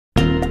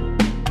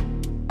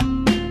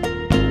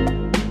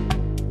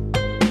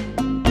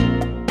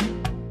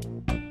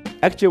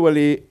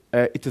Actually,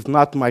 it is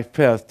not my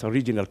first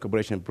regional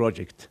cooperation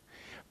project,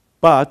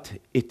 but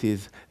it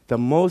is the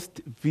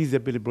most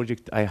visible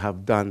project I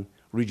have done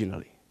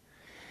regionally.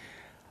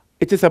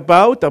 It is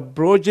about a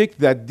project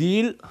that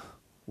deals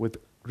with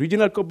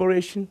regional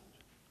cooperation,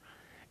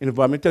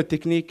 environmental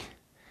technique,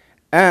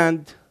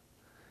 and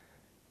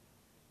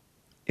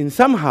in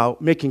somehow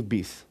making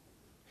peace.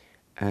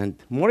 And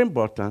more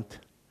important,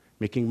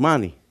 making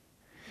money.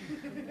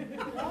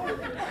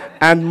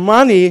 And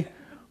money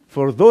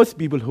for those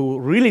people who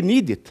really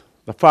need it,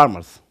 the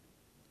farmers.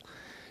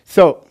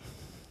 So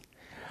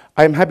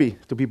I'm happy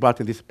to be part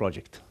of this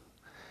project.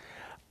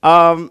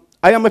 I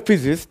am a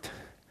physicist,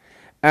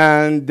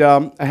 and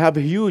I have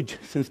a huge,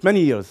 since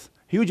many years,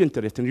 huge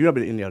interest in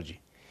renewable energy.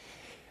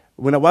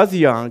 When I was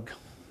young,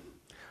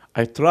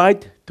 I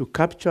tried to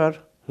capture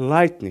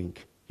lightning.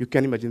 You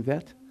can imagine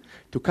that?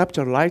 To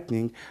capture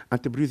lightning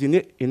and to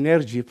produce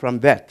energy from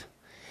that.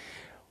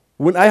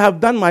 When I have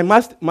done my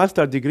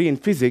master degree in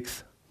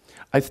physics,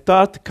 I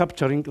started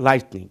capturing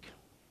lightning.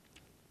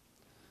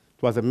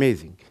 It was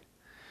amazing.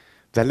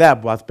 The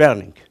lab was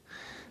burning.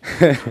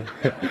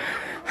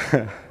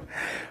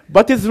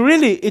 But it's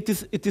really,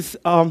 it is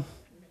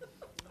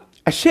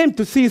a shame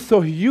to see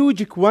so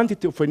huge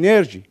quantity of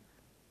energy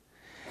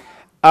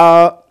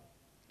that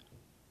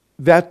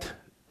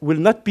will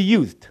not be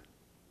used.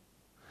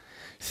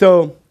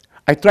 So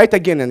I tried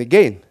again and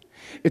again.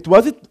 It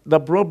wasn't the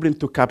problem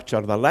to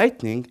capture the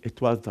lightning,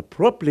 it was the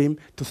problem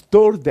to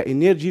store the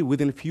energy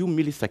within a few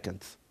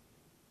milliseconds.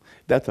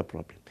 That's a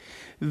problem.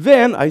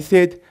 Then I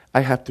said,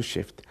 I have to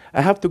shift.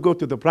 I have to go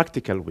to the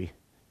practical way,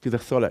 to the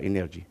solar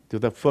energy, to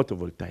the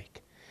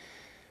photovoltaic.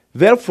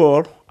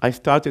 Therefore, I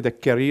started a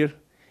career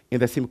in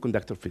the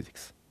semiconductor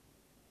physics.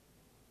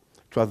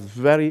 It was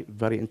very,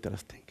 very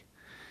interesting.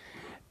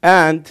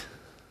 And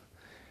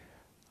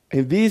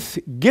in this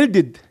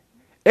gilded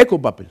echo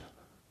bubble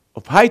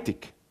of high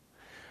tech,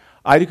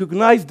 I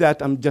recognized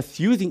that I'm just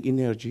using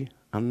energy,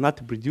 I'm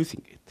not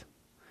producing it.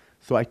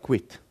 So I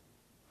quit.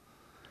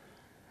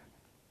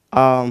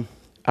 I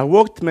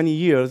worked many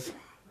years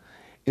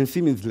in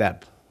Siemens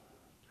lab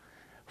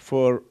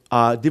for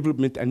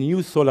development of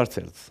new solar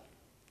cells.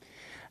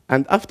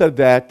 And after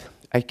that,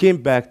 I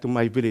came back to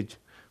my village,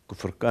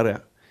 Kufr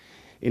Qara,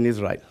 in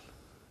Israel,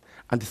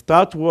 and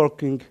started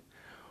working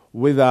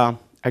with a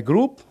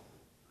group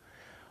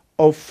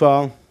of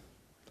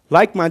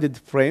like-minded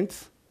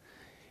friends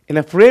in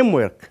a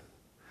framework,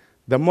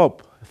 the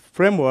MOB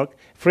framework,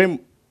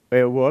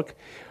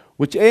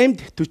 which aimed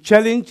to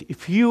challenge a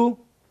few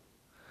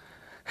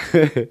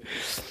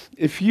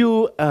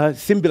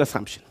simple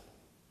assumptions,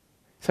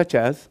 such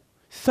as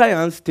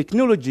science,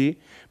 technology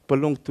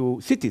belong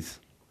to cities,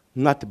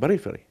 not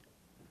periphery,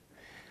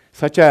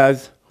 such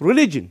as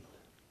religion,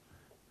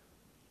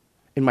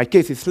 in my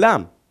case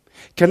Islam,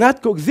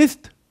 cannot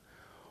coexist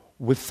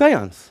with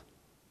science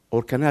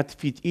or cannot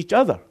feed each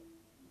other.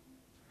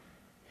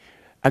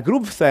 A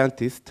group of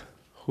scientists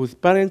whose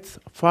parents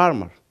are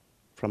farmers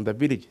from the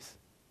villages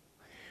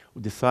who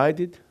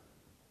decided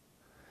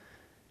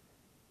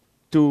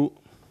to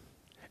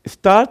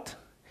start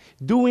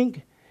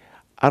doing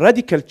a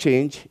radical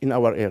change in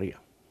our area,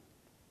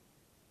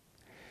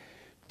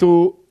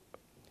 to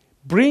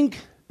bring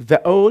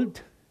the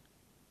old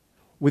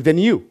with the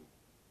new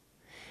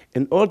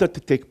in order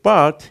to take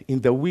part in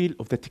the wheel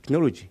of the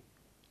technology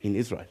in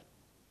Israel.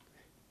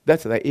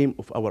 That's the aim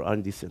of our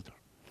R&D center.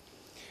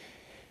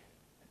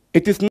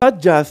 It is not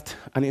just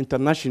an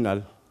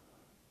international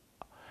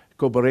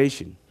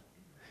cooperation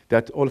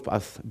that all of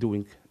us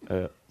doing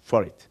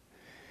for it.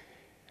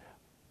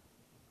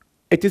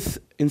 It is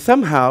in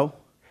somehow,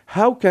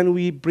 how can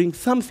we bring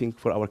something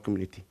for our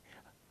community?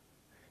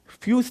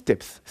 Few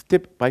steps,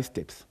 step by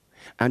steps,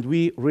 and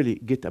we really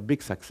get a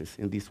big success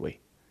in this way.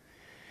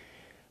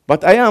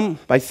 But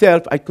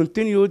I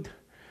continued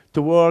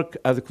to work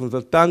as a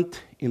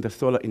consultant in the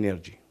solar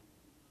energy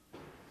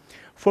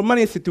for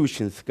many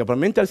institutions,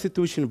 governmental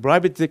institutions,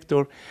 private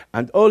sector,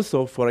 and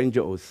also for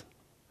NGOs.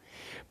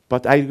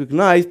 But I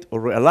recognized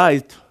or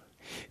realized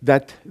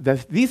that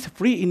this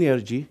free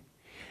energy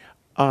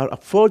are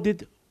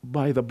afforded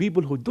by the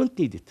people who don't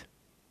need it,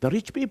 the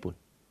rich people.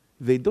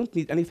 They don't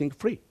need anything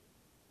free.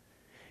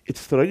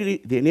 It's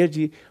really the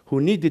energy who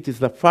need it is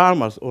the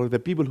farmers or the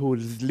people who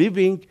is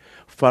living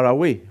far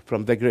away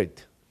from the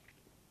grid.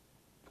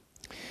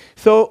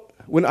 So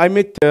when I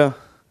met a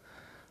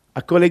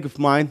colleague of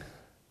mine,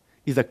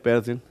 Isaac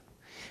Person,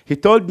 he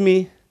told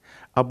me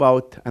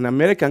about an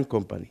American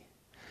company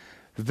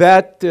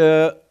that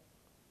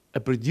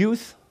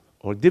produce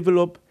or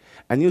develop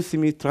a new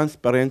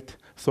semi-transparent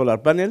solar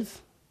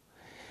panels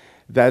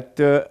that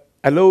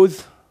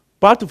allows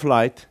part of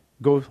light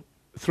go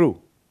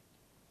through.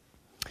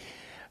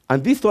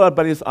 And these solar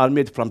panels are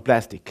made from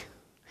plastic.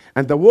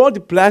 And the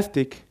word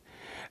plastic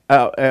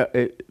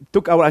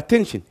took our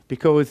attention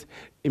because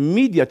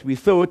immediately we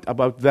thought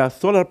about the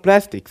solar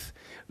plastics.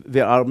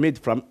 They are made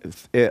from,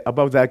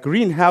 about the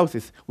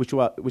greenhouses,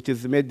 which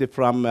is made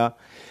from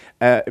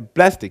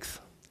plastics.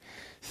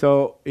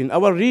 So in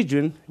our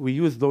region, we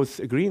use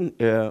those green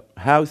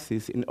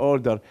houses in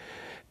order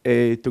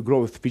to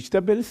grow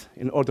vegetables,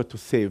 in order to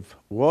save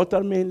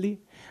water mainly,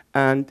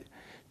 and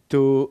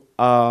to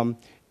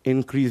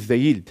increase the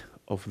yield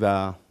of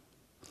the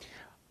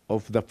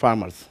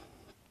farmers.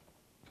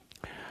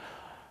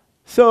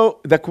 So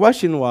the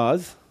question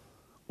was,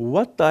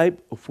 what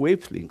type of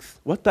wavelengths,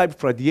 what type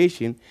of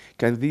radiation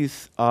can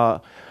these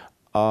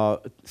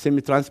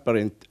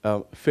semi-transparent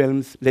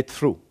films let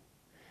through?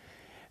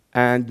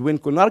 And when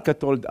Konarka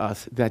told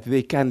us that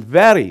they can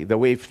vary the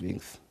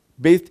wavelengths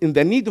based in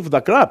the need of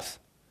the crops,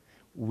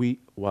 we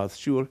were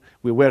sure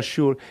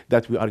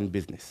that we are in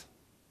business.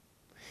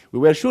 We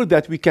were sure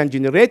that we can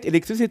generate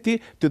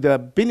electricity to the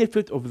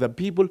benefit of the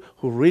people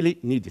who really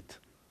need it,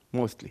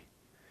 mostly.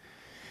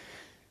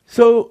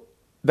 So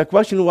the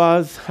question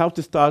was how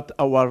to start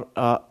our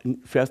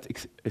first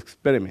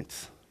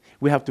experiments.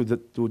 We have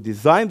to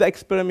design the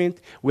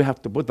experiment, we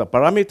have to put the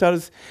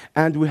parameters,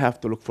 and we have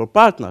to look for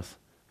partners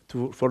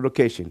for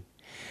location.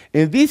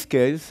 In this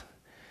case,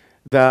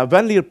 the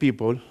Van Leer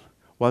people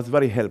was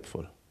very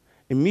helpful.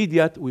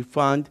 Immediately, we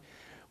found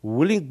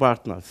willing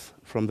partners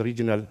from the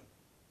regional,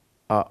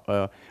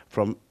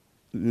 from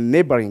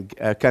neighboring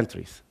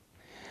countries.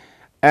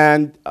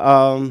 And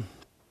when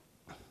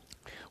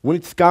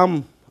it's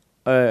come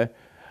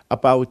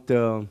about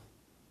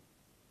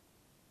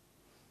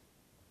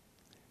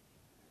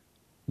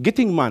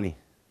getting money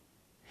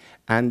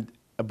and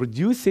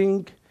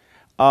producing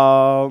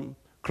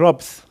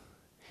crops,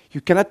 you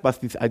cannot pass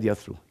this idea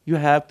through. You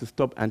have to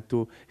stop and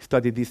to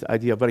study this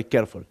idea very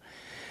carefully.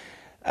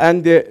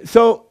 And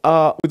so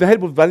with the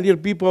help of Van Leer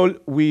people,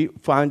 we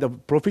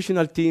find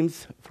professional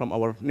teams from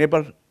our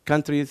neighbor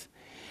countries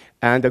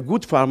and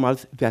good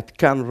farmers that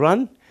can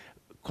run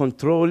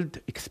controlled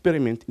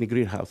experiment in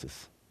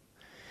greenhouses.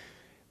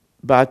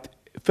 But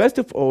first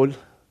of all,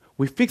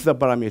 we fix the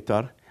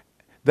parameter.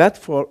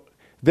 Therefore,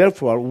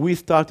 we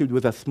started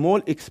with a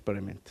small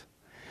experiment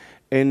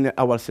in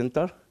our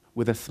center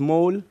with a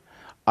small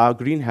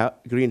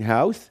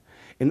greenhouse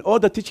in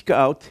order to check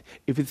out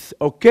if it's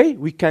okay,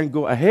 we can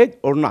go ahead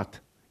or not.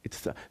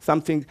 It's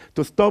something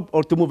to stop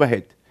or to move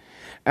ahead.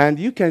 And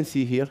you can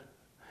see here,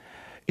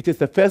 it is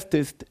the first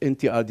test in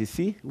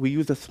TRDC. We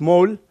use a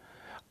small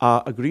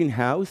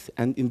greenhouse,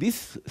 and in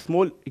this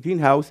small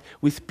greenhouse,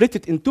 we split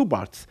it in two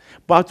parts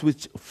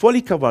which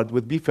fully covered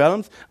with bee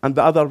films, and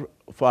the other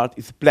part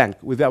is blank,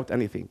 without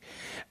anything.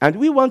 And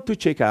we want to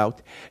check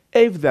out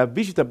if the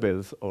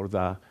vegetables, or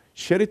the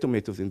cherry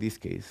tomatoes in this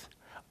case,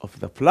 of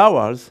the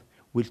flowers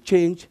will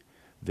change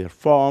their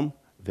form,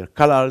 their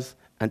colors,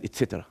 and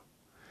etc.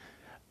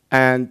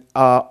 And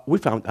we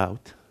found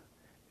out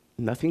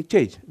nothing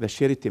changed. The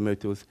cherry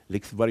tomatoes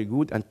looks very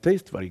good and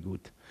taste very good.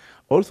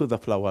 Also, the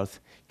flowers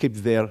keep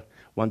their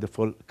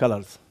wonderful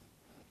colors.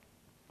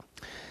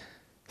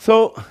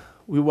 So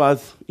we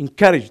was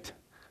encouraged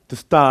to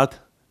start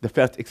the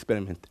first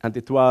experiment, and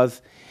it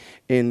was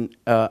in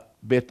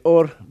Beit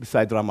Or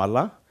beside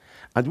Ramallah.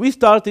 And we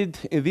started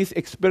in this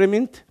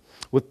experiment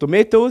with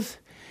tomatoes,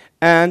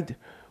 and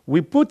we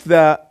put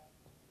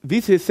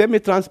these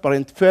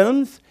semi-transparent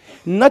films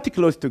not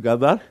close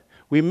together.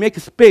 We make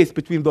space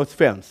between those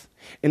films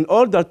in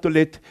order to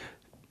let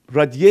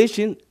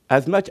radiation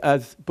as much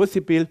as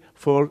possible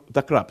for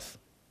the crops,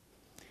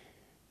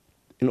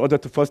 in order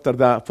to foster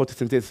the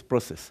photosynthesis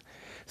process.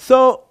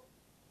 So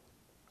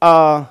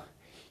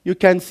you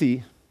can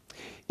see,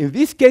 in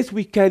this case,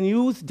 we can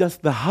use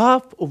just the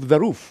half of the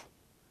roof.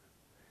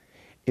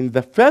 In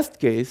the first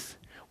case,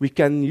 we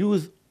can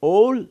use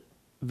all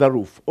the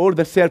roof, all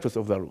the surface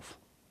of the roof.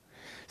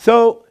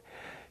 So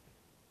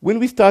when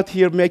we start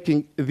here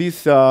making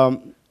this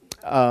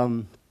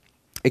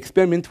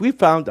experiment, we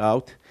found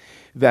out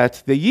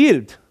that the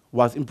yield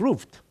was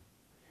improved,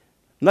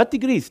 not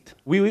decreased.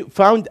 We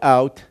found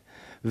out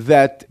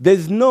that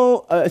there's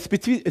no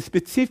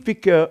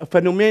specific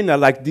phenomena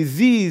like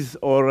disease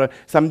or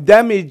some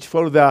damage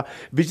for the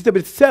vegetable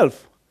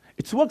itself.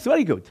 It works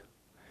very good.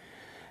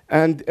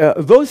 And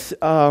those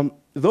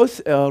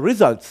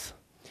results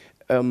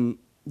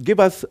give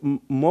us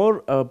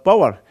more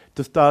power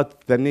to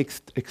start the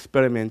next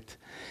experiment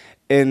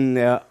in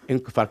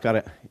Kfar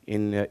Kara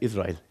in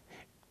Israel.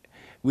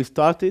 We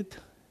started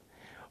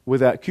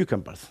with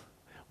cucumbers.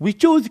 We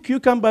chose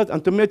cucumbers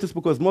and tomatoes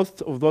because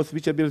most of those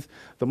vegetables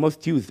are the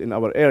most used in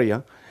our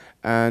area.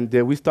 And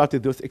we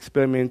started this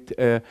experiment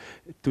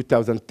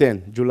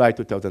 2010, July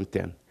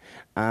 2010.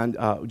 And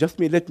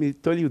let me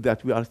tell you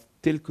that we are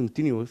still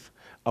continuous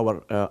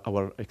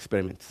our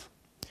experiments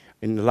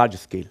in a large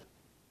scale.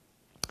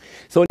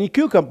 So in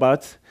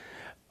cucumbers,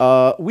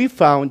 we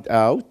found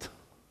out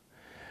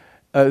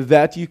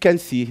that you can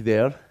see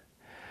there,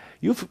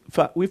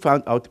 we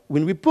found out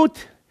when we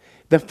put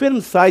the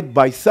film side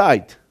by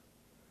side,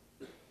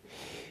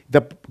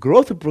 the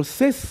growth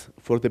process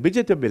for the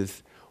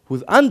vegetables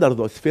who's under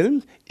those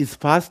films is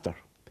faster.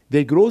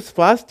 They grow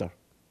faster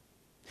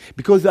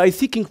because they are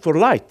seeking for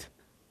light.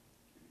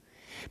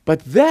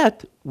 But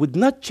that would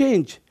not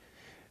change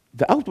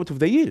the output of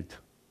the yield.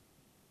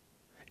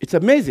 It's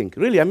amazing,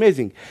 really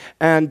amazing.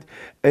 And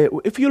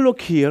if you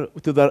look here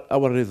to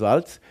our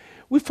results,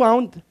 we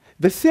found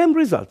the same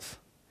results.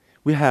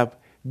 We have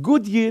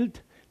good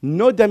yield,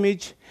 no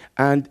damage,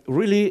 and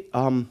really,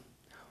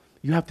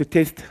 you have to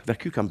taste the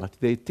cucumber.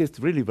 They taste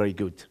really very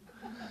good,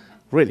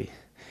 really.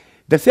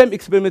 The same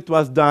experiment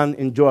was done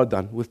in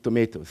Jordan with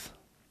tomatoes.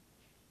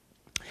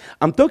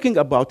 I'm talking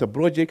about a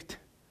project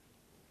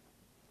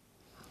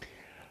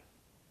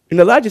in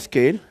a large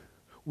scale,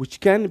 which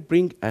can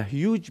bring a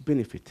huge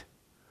benefit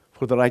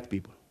for the right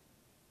people.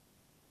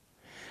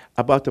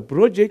 About a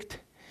project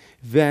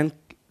then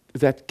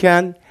that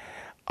can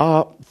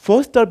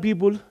foster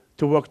people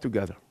to work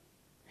together.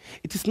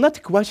 It is not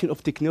a question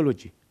of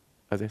technology,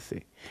 as I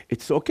say.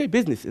 It's okay,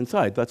 business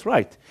inside, that's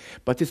right.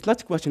 But it's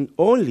not a question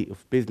only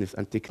of business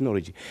and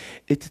technology.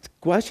 It's a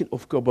question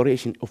of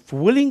cooperation, of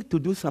willing to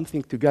do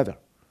something together.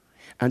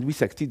 And we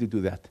succeed to do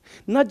that.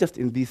 Not just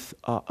in this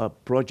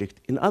project,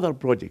 in other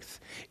projects.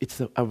 It's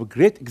a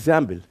great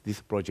example,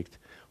 this project,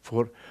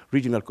 for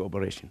regional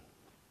cooperation.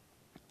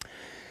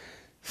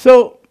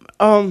 So,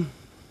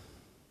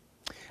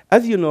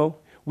 as you know,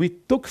 we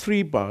took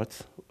three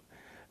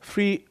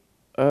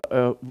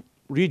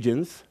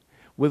regions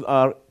with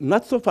our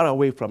not so far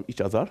away from each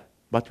other,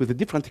 but with a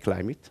different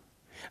climate.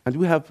 And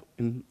we have,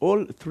 in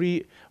all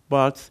three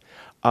parts,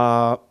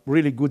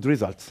 really good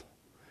results.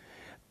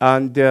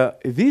 And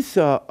this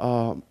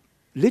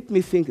let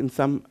me think in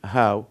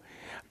somehow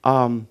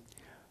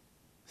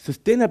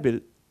sustainable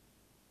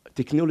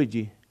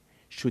technology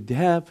should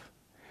have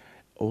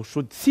or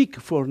should seek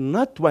for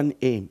not one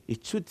aim.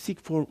 It should seek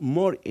for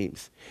more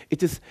aims.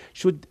 It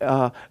should,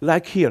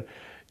 like here,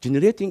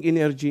 generating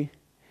energy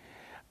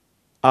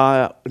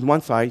on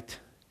one side,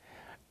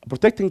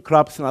 protecting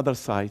crops on other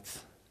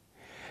sides,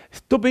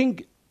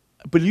 stopping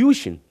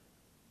pollution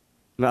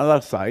on the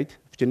other side,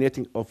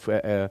 generating of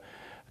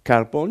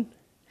carbon.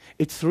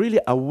 It's really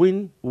a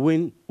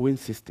win-win-win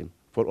system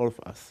for all of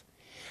us.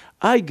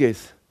 I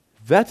guess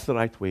that's the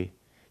right way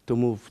to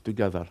move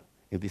together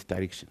in this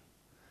direction.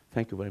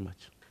 Thank you very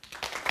much.